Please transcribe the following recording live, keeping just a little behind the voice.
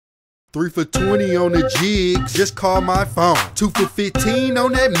3 for 20 on the jig, just call my phone. 2 for 15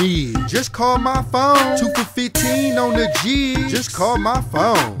 on that mid, just call my phone. 2 for 15 on the jig, just call my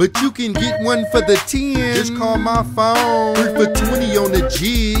phone. But you can get 1 for the 10, just call my phone. 3 for 20 on the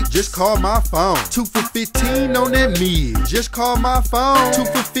jig, just call my phone. 2 for 15 on that mid, just call my phone. 2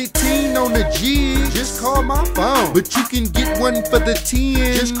 for 15 on the jig, just call my phone. But you can get 1 for the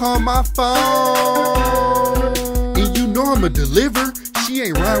 10, just call my phone. And you know I'ma deliver. She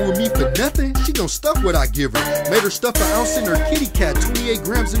ain't riding with me for nothing, she gon' stuff what I give her. Made her stuff an ounce in her kitty cat, 28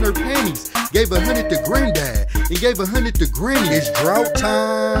 grams in her panties. Gave 100 to granddad, and gave 100 to granny. It's drought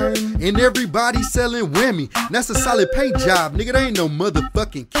time, and everybody selling whammy. That's a solid paint job, nigga, that ain't no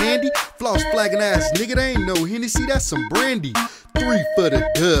motherfucking candy. Floss flagging ass, nigga, that ain't no Hennessy, that's some brandy. 3 for the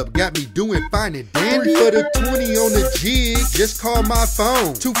dub, got me doing fine and dandy. 3 for the 20 on the jig, just call my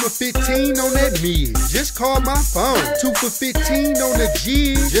phone. 2 for 15 on that mid, just call my phone. 2 for 15 on the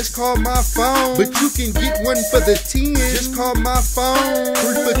jig, just call my phone. But you can get 1 for the 10, just call my phone.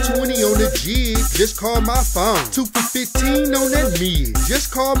 3 for 20 on the jig, just call my phone. 2 for 15 on that mid,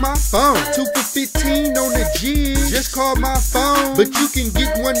 just call my phone. 2 for 15 on the jig, just call my phone. But you can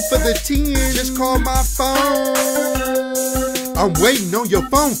get 1 for the 10, just call my phone. I'm waiting on your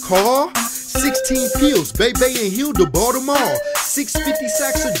phone call. 16 pills, baby, and Hilda bought them all. 650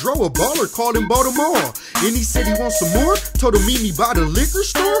 sacks of dro, a baller called and bought them all. And he said he wants some more, told him meet me by the liquor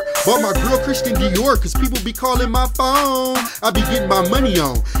store. Bought my girl Christian Dior, cause people be calling my phone. I be getting my money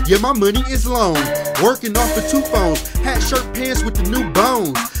on, yeah, my money is long. Working off of 2 phones, hat, shirt, pants with the new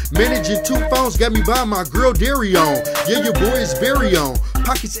bones. Managing 2 phones, got me buying my girl dairy on. Yeah, your boy is very on.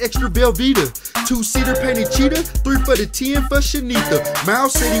 Pockets extra Velveeta, 2-seater painted cheetah, 3 for the 10 for Shanita.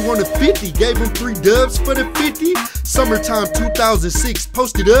 Miles said he wanted 50, gave him 3 dubs for the 50. Summertime 2006,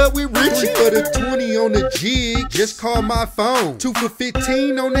 posted up with Richie. 3 for the 20 on the jig, just call my phone. 2 for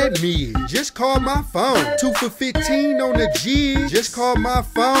 15 on that mid, just call my phone. 2 for 15 on the jig, just call my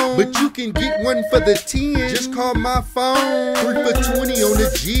phone. But you can get 1 for the 10, just call my phone. 3 for 20 on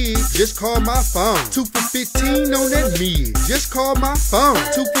the jig, just call my phone. 2 for 15 on that mid, just call my phone.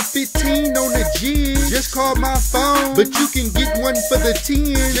 2 for 15 on the jig, just call my phone. But you can get 1 for the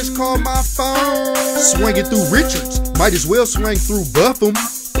 10, just call my phone. Swinging through Richards, might as well swing through Buffum.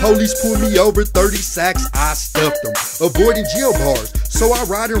 Police pulled me over, 30 sacks, I stuffed them. Avoiding jail bars, so I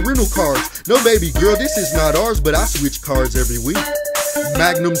ride in rental cars. No baby girl, this is not ours, but I switch cars every week.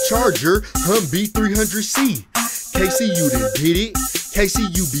 Magnum Charger, Humvee 300C. KC, you done did it. KC,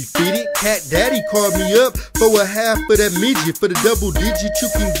 you be fitted. Cat Daddy called me up for a half of that midget. For the double digit, you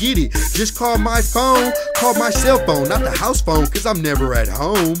can get it. Just call my phone, call my cell phone, not the house phone, cause I'm never at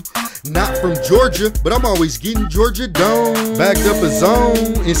home. Not from Georgia, but I'm always getting Georgia Dome. Backed up a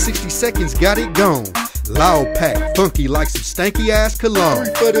zone, in 60 seconds got it gone. Loud pack, funky like some stanky ass cologne.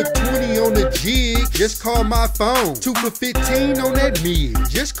 3 for the 20 on the jig, just call my phone. 2 for 15 on that mid,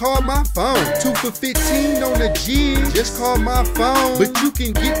 just call my phone. 2 for 15 on the jig, just call my phone. But you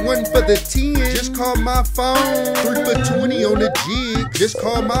can get 1 for the 10, just call my phone. 3 for 20 on the jig, just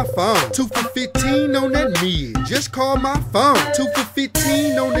call my phone. 2 for 15 on that mid, just call my phone. 2 for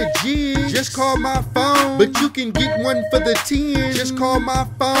 15 on the jig, just call my phone. But you can get 1 for the 10, just call my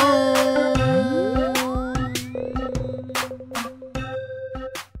phone.